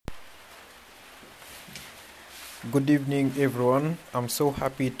Good evening, everyone. I'm so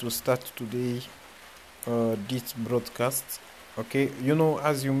happy to start today this broadcast. Okay,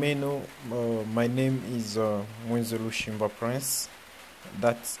 as you may know, my name is Mwenzelu Shimba Prince.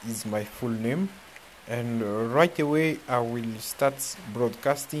 That is my full name. And right away, I will start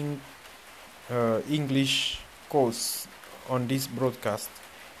broadcasting English course on this broadcast.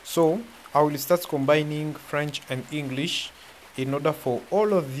 So, I will start combining French and English in order for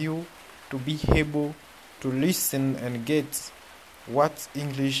all of you to be able to listen and get what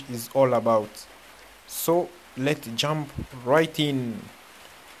English is all about. So, let's jump right in.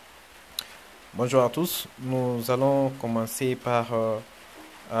 Bonjour à tous. Nous allons commencer par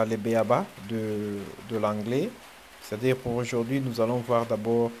les b.a.-ba de l'anglais. C'est-à-dire pour aujourd'hui, nous allons voir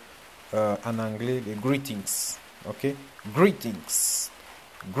d'abord en anglais les greetings. Ok? Greetings.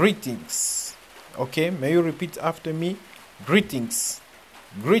 Greetings. Ok? May you repeat after me? Greetings.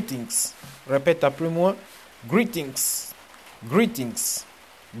 Greetings. Répète après moi. Greetings. Greetings.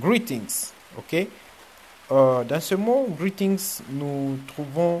 Greetings. Ok? Dans ce mot greetings, nous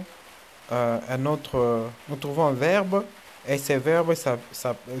trouvons un verbe. Et ce verbe,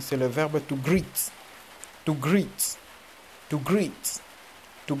 c'est le verbe to greet. To greet. To greet.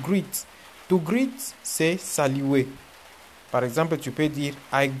 To greet. To greet, c'est saluer. Par exemple, tu peux dire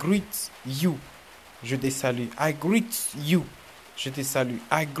I greet you. Je te salue. I greet you. Je te salue.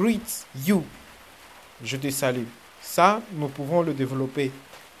 I greet you. Je te salue. Ça, nous pouvons le développer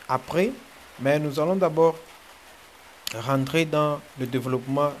après, mais nous allons d'abord rentrer dans le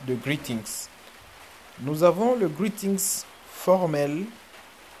développement de greetings. Nous avons le greetings formel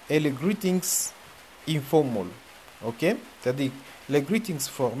et le greetings informal. Ok? C'est-à-dire les greetings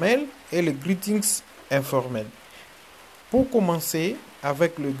formels et les greetings informels. Pour commencer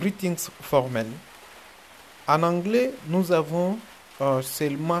avec le greetings formel, en anglais, nous avons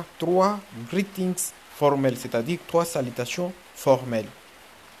seulement 3 greetings formels, c'est-à-dire 3 salutations formelles.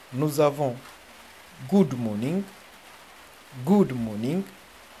 Nous avons good morning,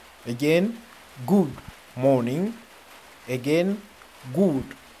 again, good morning, again, good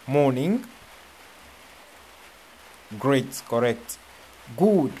morning, great, correct,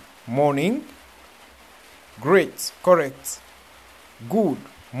 good morning, great, correct, good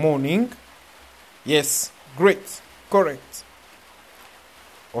morning, yes, great, correct.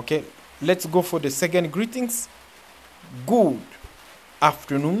 Okay, let's go for the second greetings. Good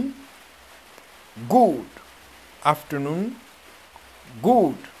afternoon. Good afternoon.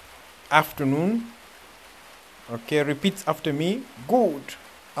 Good afternoon. Okay, repeat after me. Good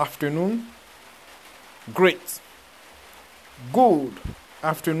afternoon. Great. Good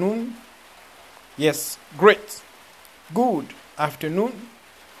afternoon. Yes, great. Good afternoon.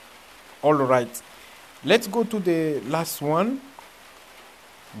 All right. Let's go to the last one.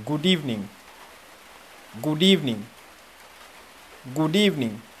 Good evening. Good evening. Good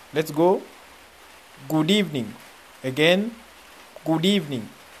evening. Let's go. Good evening. Again. Good evening.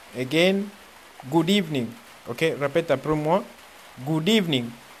 Again. Good evening. Ok, répète après moi. Good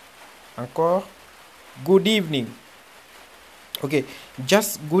evening. Encore. Good evening. Ok,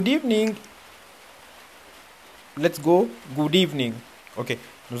 just good evening. Let's go. Good evening. Ok,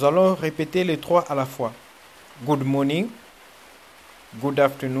 nous allons répéter les 3 à la fois. Good morning. Good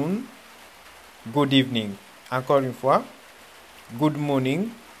afternoon. Good evening. Encore une fois. Good morning.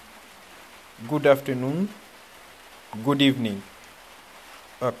 Good afternoon. Good evening.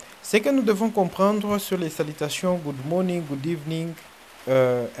 Ce que nous devons comprendre sur les salutations good morning, good evening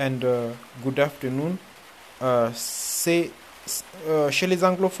and good afternoon, c'est chez les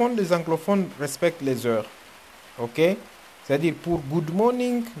anglophones respectent les heures. Ok? C'est-à-dire pour good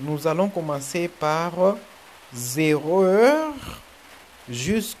morning, nous allons commencer par 0h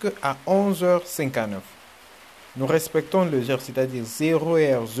jusqu'à 11h59. Nous respectons les heures, c'est-à-dire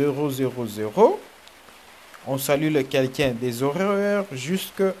 0h000. On salue le quelqu'un des horaires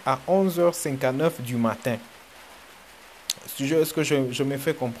jusqu'à 11h59 du matin. Est-ce que je me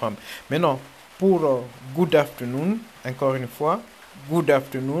fais comprendre? Maintenant, pour good afternoon, encore une fois, good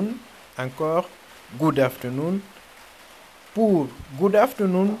afternoon, encore good afternoon. Pour good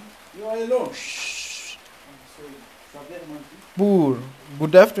afternoon, pour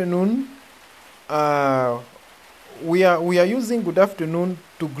good afternoon, we are using good afternoon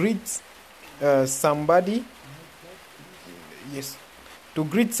to greet somebody. Yes, to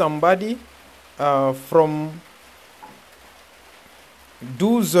greet somebody from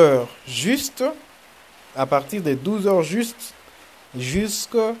 12h juste, à partir de 12h juste,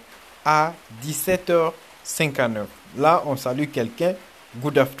 jusqu'à 17h59. Là, on salue quelqu'un,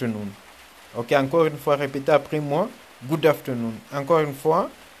 good afternoon. Ok, encore une fois, répétez après moi, good afternoon. Encore une fois,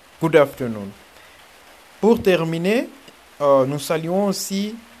 good afternoon. Pour terminer, nous saluons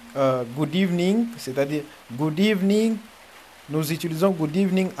aussi good evening, c'est-à-dire good evening. Nous utilisons good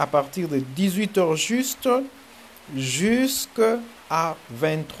evening à partir de 18h juste jusqu'à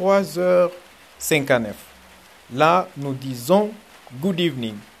 23h59. Là, nous disons good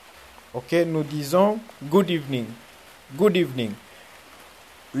evening. Ok, nous disons good evening. Good evening.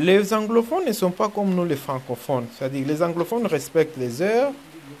 Les anglophones ne sont pas comme nous les francophones. C'est-à-dire les anglophones respectent les heures.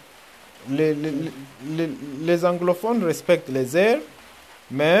 Les anglophones respectent les heures.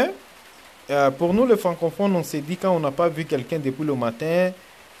 Mais pour nous les francophones, on s'est dit quand on n'a pas vu quelqu'un depuis le matin,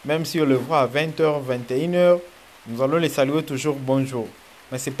 même si on le voit à 20h, 21h, nous allons les saluer toujours bonjour.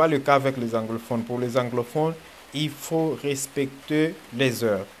 Mais ce n'est pas le cas avec les anglophones. Pour les anglophones, il faut respecter les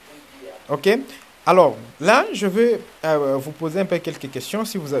heures. Ok? Alors, là, je vais vous poser un peu quelques questions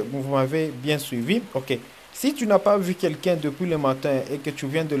si vous m'avez bien suivi. Ok. Si tu n'as pas vu quelqu'un depuis le matin et que tu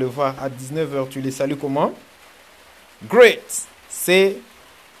viens de le voir à 19h, tu les salues comment? Great. C'est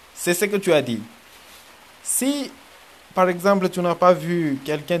ce que tu as dit. Si, par exemple, tu n'as pas vu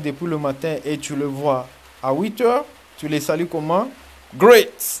quelqu'un depuis le matin et tu le vois à 8h, tu les salues comment?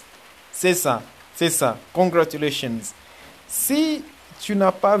 Great. C'est ça. C'est ça. Congratulations. Si tu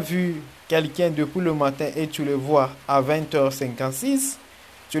n'as pas vu quelqu'un depuis le matin et tu le vois à 20h56,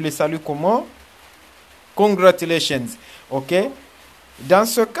 tu les salues comment? Congratulations. Ok? Dans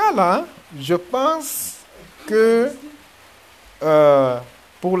ce cas-là, je pense que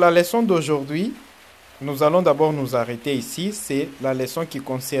pour la leçon d'aujourd'hui, nous allons d'abord nous arrêter ici. C'est la leçon qui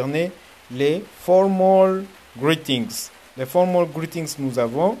concernait les formal greetings. Les formal greetings, nous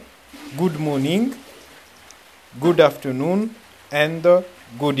avons good morning, good afternoon, and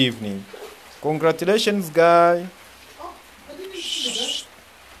good evening. Congratulations, guys.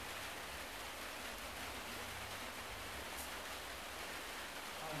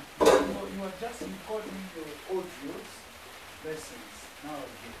 You are just recording the audio lessons. Now